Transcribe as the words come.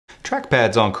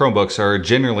trackpads on Chromebooks are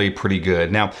generally pretty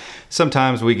good. Now,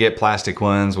 sometimes we get plastic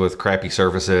ones with crappy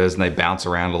surfaces and they bounce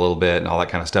around a little bit and all that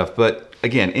kind of stuff. But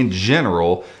again, in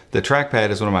general, the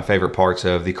trackpad is one of my favorite parts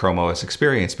of the Chrome OS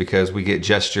experience because we get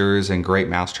gestures and great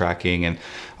mouse tracking and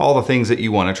all the things that you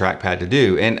want a trackpad to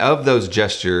do. And of those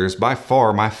gestures, by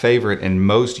far my favorite and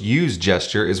most used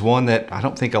gesture is one that I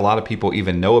don't think a lot of people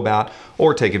even know about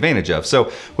or take advantage of.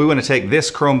 So we want to take this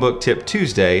Chromebook Tip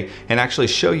Tuesday and actually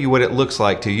show you what it looks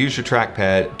like to use your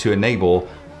trackpad to enable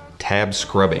tab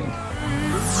scrubbing.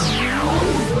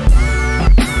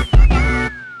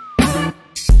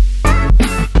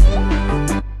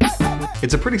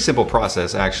 It's a pretty simple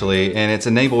process actually, and it's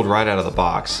enabled right out of the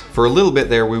box. For a little bit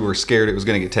there, we were scared it was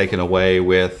going to get taken away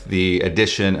with the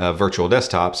addition of virtual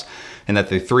desktops, and that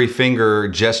the 3-finger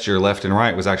gesture left and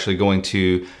right was actually going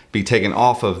to be taken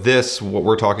off of this, what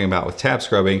we're talking about with tab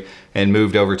scrubbing, and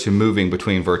moved over to moving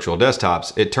between virtual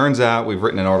desktops. It turns out, we've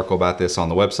written an article about this on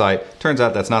the website, turns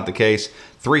out that's not the case.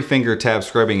 3-finger tab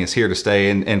scrubbing is here to stay,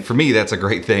 and for me that's a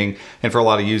great thing, and for a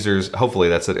lot of users hopefully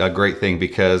that's a great thing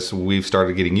because we've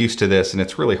started getting used to this and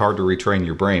it's really hard to retrain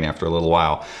your brain after a little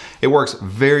while. It works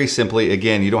very simply.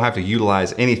 Again, you don't have to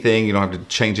utilize anything, you don't have to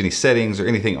change any settings or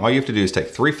anything. All you have to do is take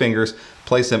 3 fingers,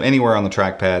 place them anywhere on the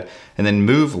trackpad, and then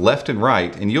move left and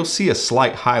right, and you'll see a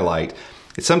slight highlight.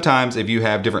 Sometimes if you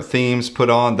have different themes put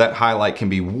on, that highlight can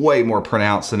be way more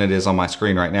pronounced than it is on my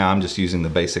screen right now. I'm just using the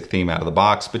basic theme out of the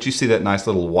box, but you see that nice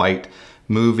little white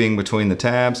moving between the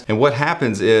tabs. And what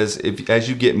happens is, as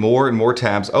you get more and more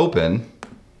tabs open,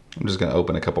 I'm just gonna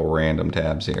open a couple random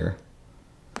tabs here.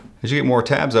 As you get more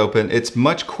tabs open, it's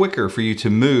much quicker for you to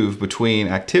move between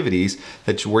activities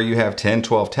where you have 10,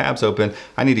 12 tabs open.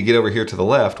 I need to get over here to the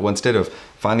left. Well, instead of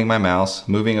finding my mouse,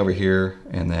 moving over here,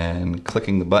 and then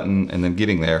clicking the button and then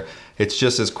getting there, it's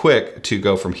just as quick to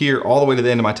go from here all the way to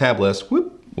the end of my tab list,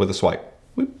 whoop, with a swipe,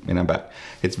 whoop, and I'm back.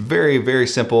 It's very, very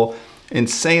simple,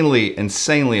 insanely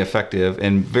effective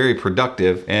and very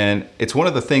productive. And it's one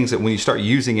of the things that when you start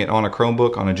using it on a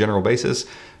Chromebook on a general basis,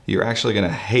 you're actually gonna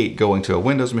hate going to a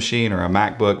Windows machine or a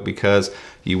MacBook because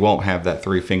you won't have that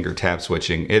 3-finger tab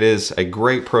switching. It is a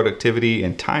great productivity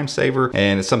and time saver,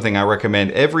 and it's something I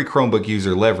recommend every Chromebook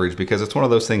user leverage because it's one of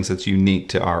those things that's unique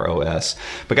to our OS.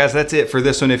 But guys, that's it for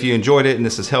this one. If you enjoyed it and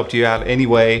this has helped you out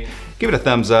anyway, give it a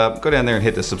thumbs up, go down there and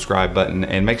hit the subscribe button,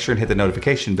 and make sure and hit the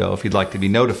notification bell if you'd like to be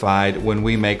notified when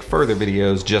we make further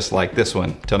videos just like this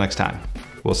one. Till next time,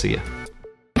 we'll see you.